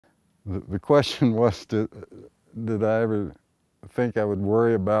The question was, did I ever think I would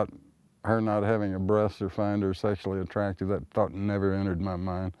worry about her not having a breast or find her sexually attractive? That thought never entered my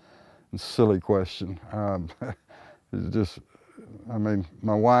mind. It's a silly question. It's just, I mean,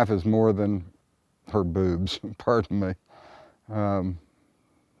 my wife is more than her boobs, pardon me.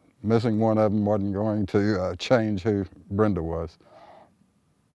 Missing one of them wasn't going to change who Brenda was.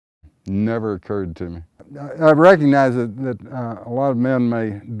 Never occurred to me. I recognize that a lot of men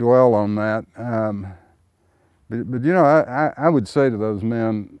may dwell on that, but you know, I would say to those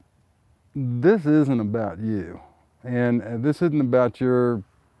men, this isn't about you, and this isn't about your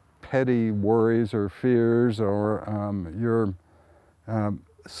petty worries or fears or your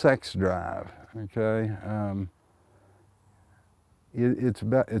sex drive. Okay, it's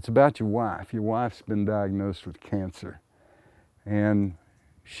about your wife. Your wife's been diagnosed with cancer, and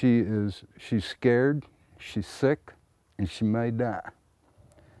she's scared, she's sick, and she may die.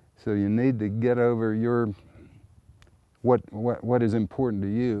 So you need to get over your what is important to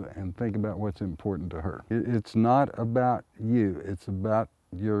you and think about what's important to her. It's not about you, it's about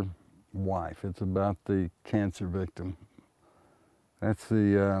your wife. It's about the cancer victim. That's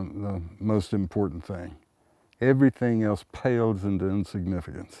the most important thing. Everything else pales into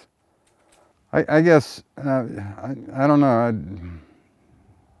insignificance. I guess, I don't know,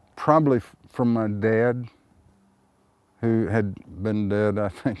 probably from my dad, who had been dead, I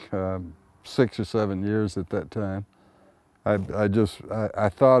think, 6 or 7 years at that time. I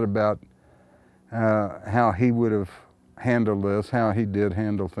thought about how he would have handled this, how he did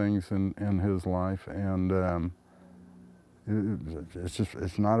handle things in his life, and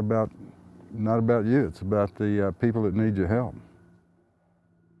it's not about you. It's about the people that need your help.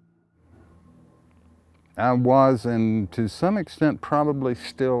 I was, and to some extent probably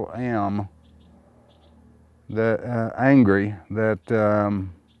still am, angry that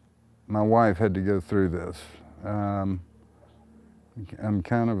my wife had to go through this. I'm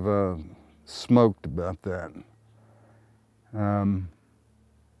kind of smoked about that.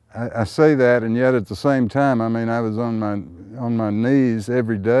 I say that, and yet at the same time, I mean, I was on my knees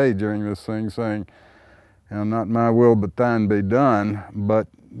every day during this thing, saying, you know, not my will but thine be done. But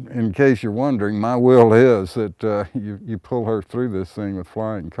in case you're wondering, my will is that you pull her through this thing with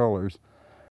flying colors.